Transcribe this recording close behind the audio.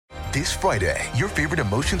This Friday, your favorite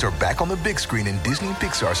emotions are back on the big screen in Disney and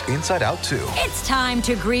Pixar's Inside Out 2. It's time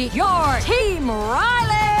to greet your Team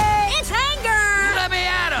Riley! It's anger! Let me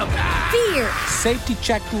at him! Fear! Safety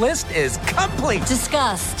checklist is complete!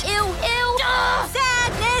 Disgust! Ew!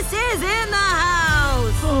 Sadness is in the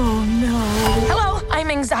house! Oh, no. Hello, I'm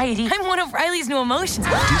anxiety. I'm one of Riley's new emotions.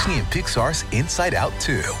 Disney and Pixar's Inside Out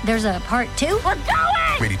 2. There's a part 2? We're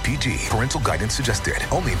going! Rated PG. Parental guidance suggested.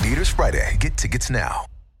 Only in theaters Friday. Get tickets now.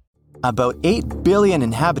 About 8 billion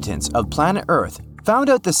inhabitants of planet Earth found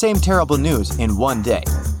out the same terrible news in one day.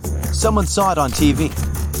 Someone saw it on TV.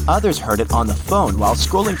 Others heard it on the phone while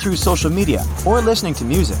scrolling through social media or listening to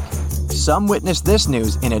music. Some witnessed this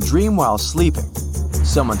news in a dream while sleeping.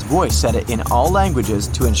 Someone's voice said it in all languages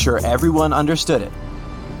to ensure everyone understood it.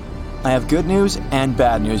 I have good news and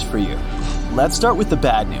bad news for you. Let's start with the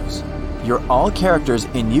bad news. You're all characters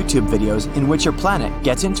in YouTube videos in which your planet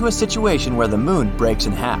gets into a situation where the moon breaks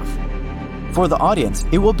in half. For the audience,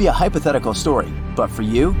 it will be a hypothetical story, but for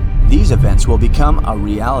you, these events will become a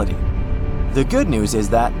reality. The good news is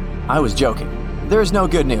that I was joking. There is no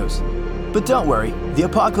good news. But don't worry, the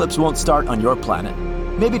apocalypse won't start on your planet.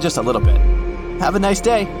 Maybe just a little bit. Have a nice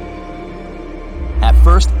day. At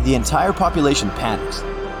first, the entire population panics.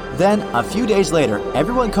 Then, a few days later,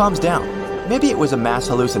 everyone calms down. Maybe it was a mass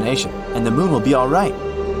hallucination, and the moon will be all right.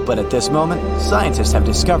 But at this moment, scientists have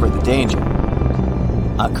discovered the danger.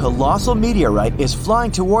 A colossal meteorite is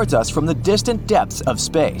flying towards us from the distant depths of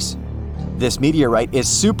space. This meteorite is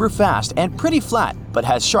super fast and pretty flat, but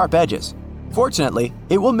has sharp edges. Fortunately,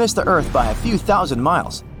 it will miss the Earth by a few thousand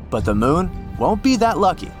miles, but the moon won't be that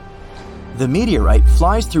lucky. The meteorite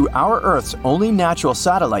flies through our Earth's only natural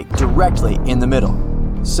satellite directly in the middle.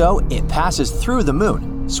 So it passes through the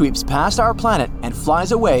moon, sweeps past our planet, and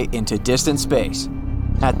flies away into distant space.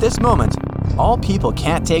 At this moment, all people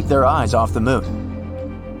can't take their eyes off the moon.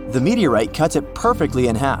 The meteorite cuts it perfectly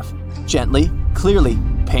in half, gently, clearly,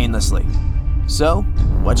 painlessly. So,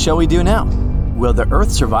 what shall we do now? Will the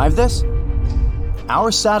Earth survive this?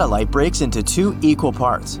 Our satellite breaks into 2 equal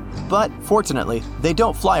parts, but fortunately, they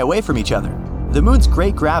don't fly away from each other. The moon's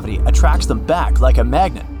great gravity attracts them back like a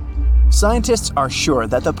magnet. Scientists are sure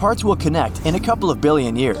that the parts will connect in a couple of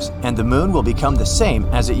billion years, and the moon will become the same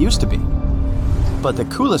as it used to be. But the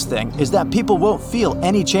coolest thing is that people won't feel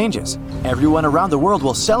any changes. Everyone around the world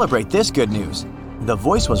will celebrate this good news. The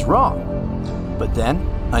voice was wrong. But then,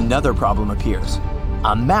 another problem appears.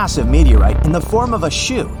 A massive meteorite in the form of a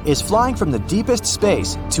shoe is flying from the deepest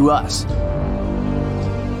space to us.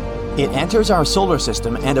 It enters our solar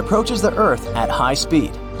system and approaches the Earth at high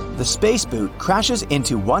speed. The space boot crashes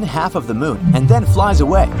into one half of the moon and then flies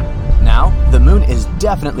away. Now, the moon is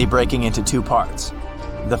definitely breaking into 2 parts.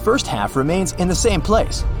 The first half remains in the same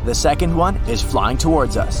place. The second one is flying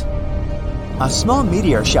towards us. A small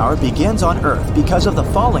meteor shower begins on Earth because of the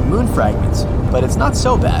falling moon fragments, but it's not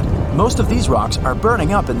so bad. Most of these rocks are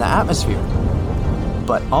burning up in the atmosphere.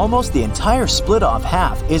 But almost the entire split-off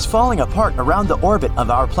half is falling apart around the orbit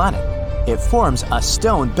of our planet. It forms a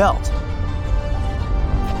stone belt.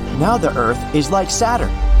 Now the Earth is like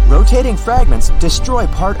Saturn. Rotating fragments destroy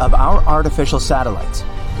part of our artificial satellites.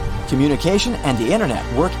 Communication and the internet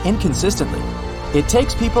work inconsistently. It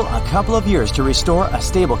takes people a couple of years to restore a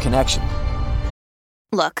stable connection.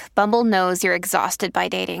 Look, Bumble knows you're exhausted by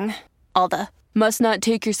dating. All the, must not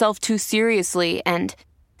take yourself too seriously, and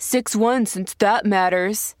 6'1" since that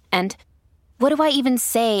matters, and what do I even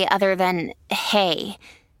say other than, hey?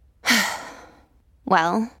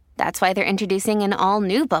 Well, that's why they're introducing an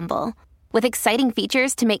all-new Bumble, with exciting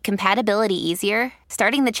features to make compatibility easier,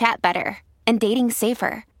 starting the chat better, and dating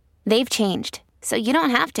safer. They've changed, so you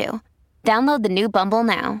don't have to. Download the new Bumble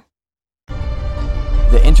now.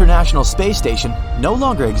 The International Space Station no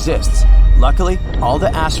longer exists. Luckily, all the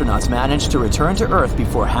astronauts managed to return to Earth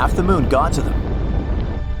before half the moon got to them.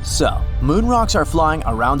 So, moon rocks are flying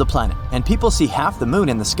around the planet, and people see half the moon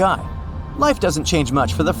in the sky. Life doesn't change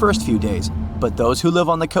much for the first few days, but those who live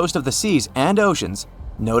on the coast of the seas and oceans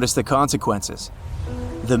notice the consequences.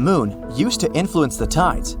 The moon used to influence the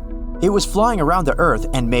tides. It was flying around the Earth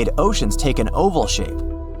and made oceans take an oval shape.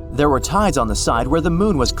 There were tides on the side where the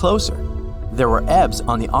moon was closer. There were ebbs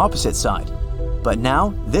on the opposite side. But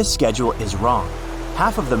now, this schedule is wrong.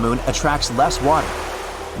 Half of the moon attracts less water.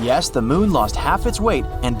 Yes, the moon lost half its weight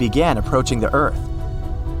and began approaching the Earth.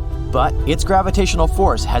 But its gravitational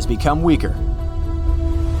force has become weaker.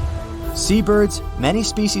 Seabirds, many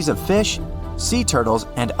species of fish, sea turtles,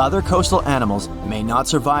 and other coastal animals may not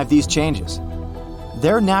survive these changes.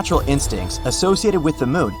 Their natural instincts associated with the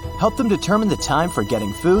moon help them determine the time for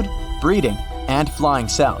getting food, breeding, and flying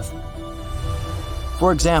south.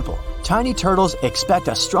 For example, Tiny turtles expect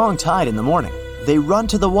a strong tide in the morning. They run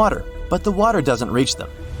to the water, but the water doesn't reach them.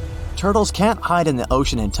 Turtles can't hide in the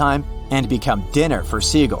ocean in time and become dinner for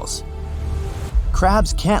seagulls.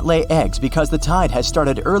 Crabs can't lay eggs because the tide has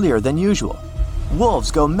started earlier than usual.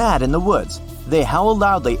 Wolves go mad in the woods. They howl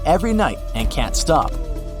loudly every night and can't stop.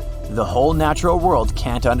 The whole natural world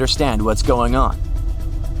can't understand what's going on.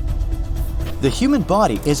 The human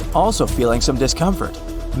body is also feeling some discomfort.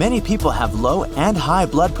 Many people have low and high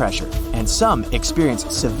blood pressure, and some experience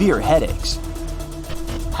severe headaches.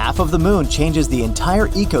 Half of the moon changes the entire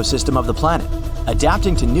ecosystem of the planet.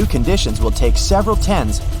 Adapting to new conditions will take several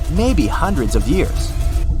tens, maybe hundreds of years.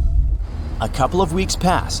 A couple of weeks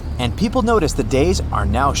pass, and people notice the days are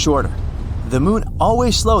now shorter. The moon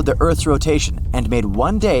always slowed the Earth's rotation and made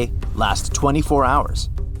one day last 24 hours.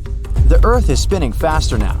 The Earth is spinning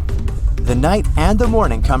faster now. The night and the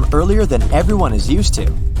morning come earlier than everyone is used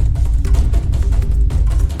to.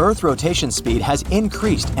 Earth rotation speed has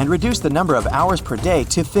increased and reduced the number of hours per day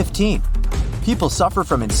to 15. People suffer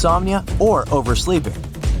from insomnia or oversleeping.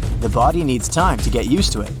 The body needs time to get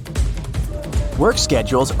used to it. Work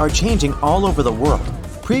schedules are changing all over the world.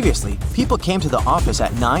 Previously, people came to the office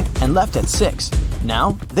at 9 and left at 6.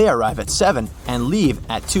 Now, they arrive at 7 and leave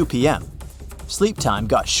at 2 p.m. Sleep time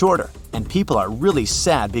got shorter, and people are really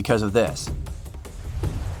sad because of this.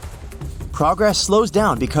 Progress slows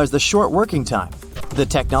down because the short working time. The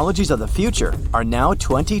technologies of the future are now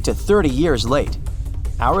 20 to 30 years late.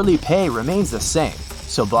 Hourly pay remains the same,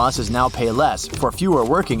 so bosses now pay less for fewer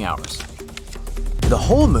working hours. The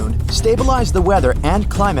whole moon stabilized the weather and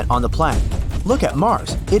climate on the planet. Look at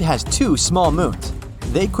Mars. It has 2 small moons.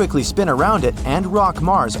 They quickly spin around it and rock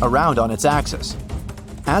Mars around on its axis.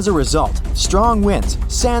 As a result, strong winds,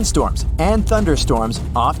 sandstorms, and thunderstorms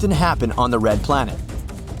often happen on the red planet.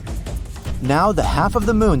 Now the half of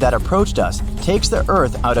the moon that approached us takes the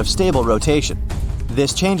Earth out of stable rotation.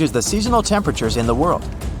 This changes the seasonal temperatures in the world.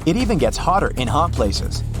 It even gets hotter in hot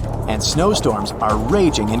places. And snowstorms are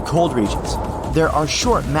raging in cold regions. There are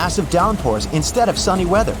short, massive downpours instead of sunny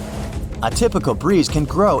weather. A typical breeze can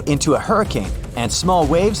grow into a hurricane and small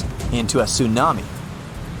waves into a tsunami.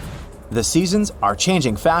 The seasons are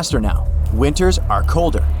changing faster now. Winters are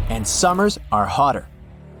colder and summers are hotter.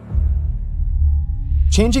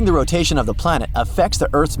 Changing the rotation of the planet affects the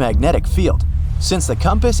Earth's magnetic field. Since the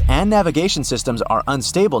compass and navigation systems are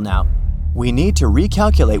unstable now, we need to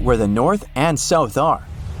recalculate where the north and south are.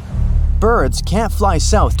 Birds can't fly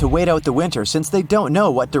south to wait out the winter since they don't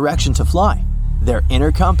know what direction to fly. Their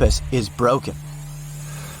inner compass is broken.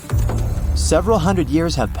 Several hundred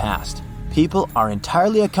years have passed. People are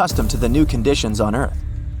entirely accustomed to the new conditions on Earth.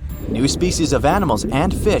 New species of animals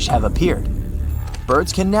and fish have appeared.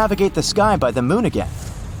 Birds can navigate the sky by the moon again.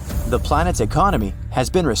 The planet's economy has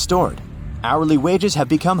been restored. Hourly wages have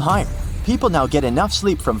become higher. People now get enough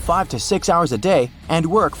sleep from 5 to 6 hours a day and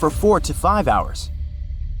work for 4 to 5 hours.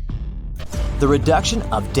 The reduction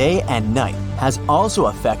of day and night has also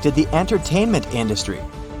affected the entertainment industry.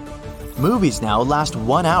 Movies now last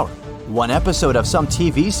 1 hour. One episode of some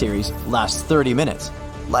TV series lasts 30 minutes.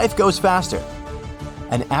 Life goes faster.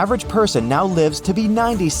 An average person now lives to be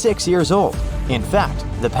 96 years old. In fact,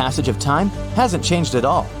 the passage of time hasn't changed at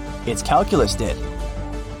all. Its calculus did.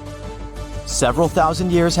 Several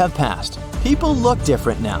thousand years have passed. People look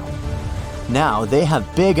different now. Now they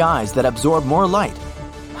have big eyes that absorb more light.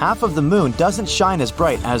 Half of the moon doesn't shine as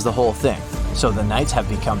bright as the whole thing, so the nights have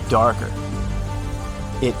become darker.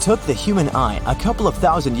 It took the human eye a couple of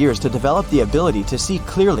thousand years to develop the ability to see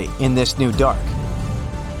clearly in this new dark.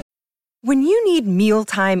 When you need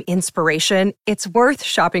mealtime inspiration, it's worth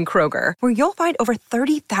shopping Kroger, where you'll find over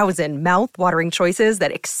 30,000 mouth-watering choices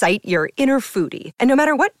that excite your inner foodie. And no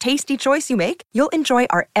matter what tasty choice you make, you'll enjoy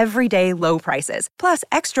our everyday low prices, plus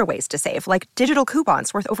extra ways to save, like digital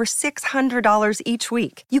coupons worth over $600 each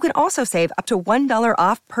week. You can also save up to $1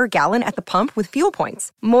 off per gallon at the pump with fuel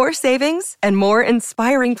points. More savings and more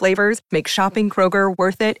inspiring flavors make shopping Kroger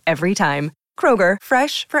worth it every time. Kroger,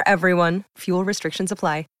 fresh for everyone. Fuel restrictions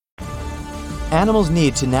apply. Animals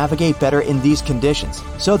need to navigate better in these conditions,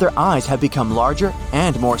 so their eyes have become larger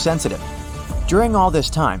and more sensitive. During all this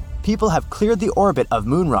time, people have cleared the orbit of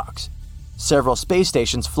moon rocks. Several space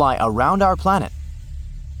stations fly around our planet.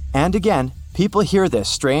 And again, people hear this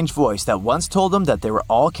strange voice that once told them that they were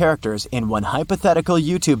all characters in one hypothetical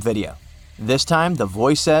YouTube video. This time, the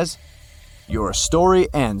voice says, "Your story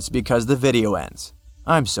ends because the video ends.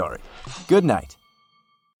 I'm sorry. Good night."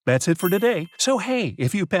 That's it for today. So hey,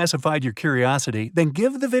 if you pacified your curiosity, then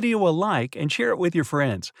give the video a like and share it with your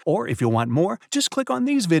friends. Or if you want more, just click on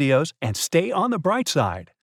these videos and stay on the bright side.